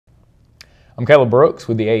I'm Caleb Brooks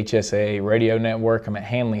with the HSAA Radio Network. I'm at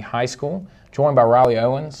Handley High School, joined by Riley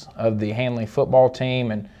Owens of the Handley football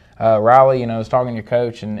team. And Riley, I was talking to your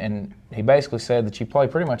coach, and he basically said that you play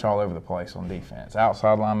pretty much all over the place on defense.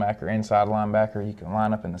 Outside linebacker, inside linebacker. You can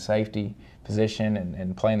line up in the safety position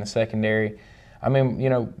and play in the secondary. I mean,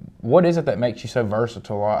 what is it that makes you so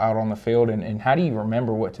versatile out on the field, and how do you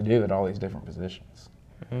remember what to do at all these different positions?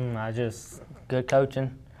 Good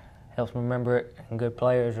coaching helps me remember it, and good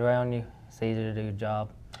players around you. It's easy to do your job.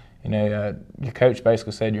 Your coach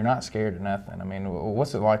basically said you're not scared of nothing. I mean,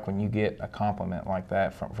 what's it like when you get a compliment like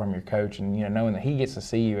that from your coach, and knowing that he gets to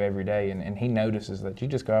see you every day, and he notices that you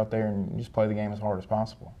just go out there and just play the game as hard as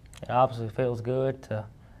possible? It obviously feels good to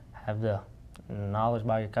have the knowledge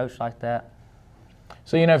by your coach like that.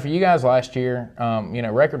 So, for you guys last year,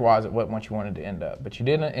 record-wise, it wasn't what you wanted to end up. But you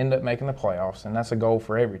didn't end up making the playoffs, and that's a goal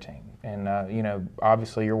for every team. And,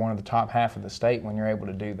 obviously you're one of the top half of the state when you're able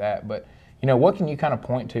to do that. But, what can you kind of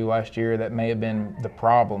point to last year that may have been the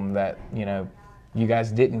problem that, you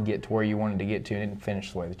guys didn't get to where you wanted to get to and didn't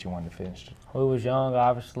finish the way that you wanted to finish? We was young,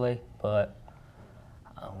 obviously, but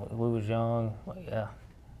we was young, yeah.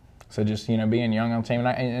 So just, being young on the team,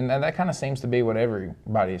 and that kind of seems to be what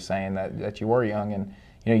everybody is saying, that you were young, and,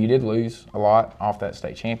 you did lose a lot off that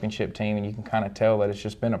state championship team, and you can kind of tell that it's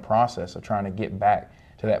just been a process of trying to get back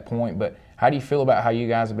to that point. But how do you feel about how you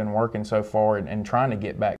guys have been working so far and trying to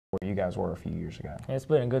get back to where you guys were a few years ago? It's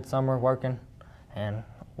been a good summer working, and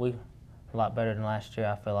we a lot better than last year,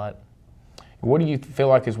 I feel like. What do you feel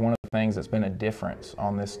like is one of the things that's been a difference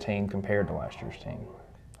on this team compared to last year's team?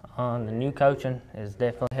 The new coaching is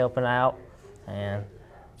definitely helping out, and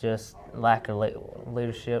just lack of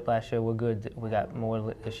leadership. Last year we're good. We got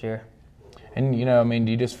more this year. And,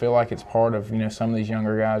 do you just feel like it's part of, some of these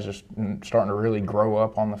younger guys just starting to really grow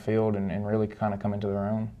up on the field and really kind of come into their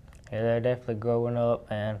own? Yeah, they're definitely growing up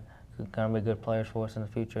and going to be good players for us in the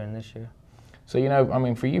future and this year.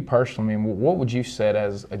 So, for you personally, what would you set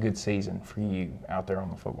as a good season for you out there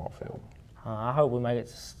on the football field? I hope we make it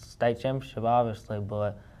to state championship, obviously,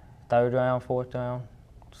 but third round, fourth round,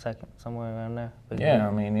 second, somewhere around there. Yeah,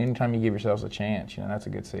 anytime you give yourselves a chance, that's a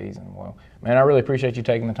good season. Well, man, I really appreciate you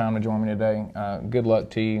taking the time to join me today. Good luck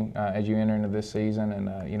to you as you enter into this season, and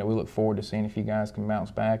we look forward to seeing if you guys can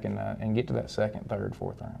bounce back and get to that second, third,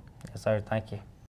 fourth round. Yes, sir. Thank you.